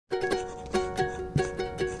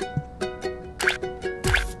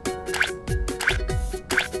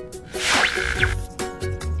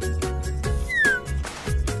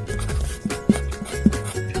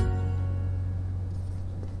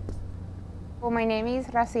Well, my name is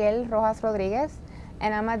Raziel Rojas-Rodriguez,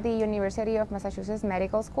 and I'm at the University of Massachusetts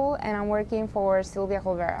Medical School, and I'm working for Silvia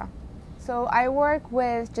Corvera. So I work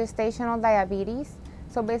with gestational diabetes.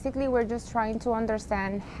 So basically, we're just trying to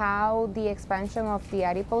understand how the expansion of the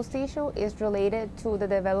adipose tissue is related to the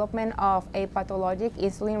development of a pathologic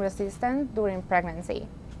insulin resistance during pregnancy.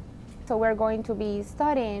 So we're going to be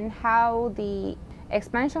studying how the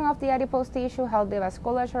expansion of the adipose tissue, how the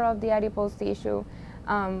vasculature of the adipose tissue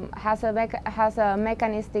has a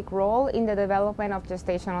mechanistic role in the development of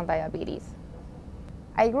gestational diabetes.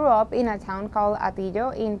 I grew up in a town called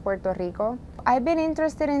Atillo in Puerto Rico. I've been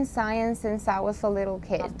interested in science since I was a little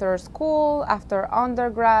kid. After school, after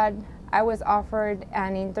undergrad, I was offered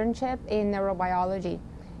an internship in neurobiology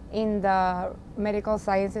in the medical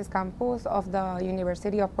sciences campus of the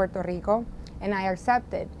University of Puerto Rico, and I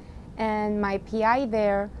accepted. And my PI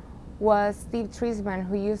there was Steve Trisman,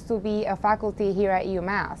 who used to be a faculty here at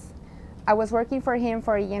UMass. I was working for him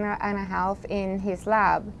for a year and a half in his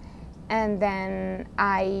lab, and then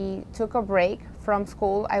I took a break from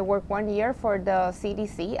school. I worked 1 year for the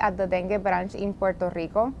CDC at the dengue branch in Puerto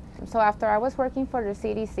Rico. So after I was working for the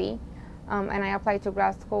CDC, and I applied to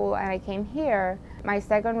grad school and I came here, my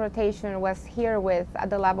second rotation was here at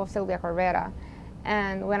the Lab of Silvia Corvera.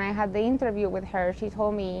 And when I had the interview with her, she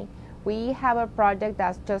told me, we have a project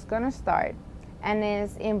that's just going to start and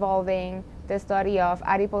is involving the study of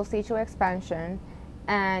adipose tissue expansion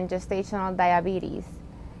and gestational diabetes.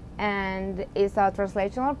 And it's a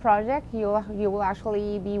translational project. You will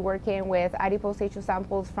actually be working with adipose tissue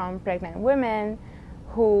samples from pregnant women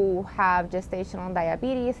who have gestational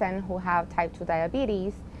diabetes and who have type 2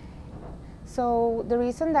 diabetes. So the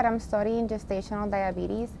reason that I'm studying gestational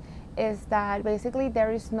diabetes is that basically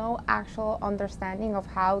there is no actual understanding of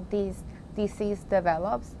how this disease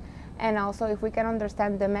develops. And also, if we can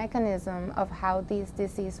understand the mechanism of how this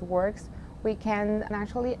disease works, we can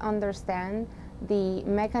actually understand the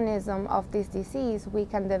mechanism of this disease. We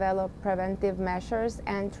can develop preventive measures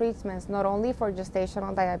and treatments not only for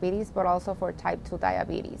gestational diabetes but also for type 2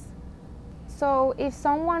 diabetes. So if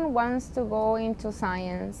someone wants to go into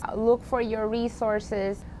science, look for your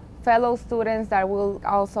resources, fellow students that will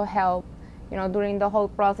also help, during the whole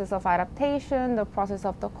process of adaptation, the process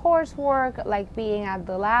of the coursework, like being at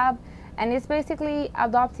the lab. And it's basically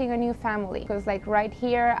adopting a new family, because like right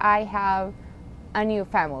here, I have a new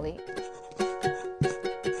family.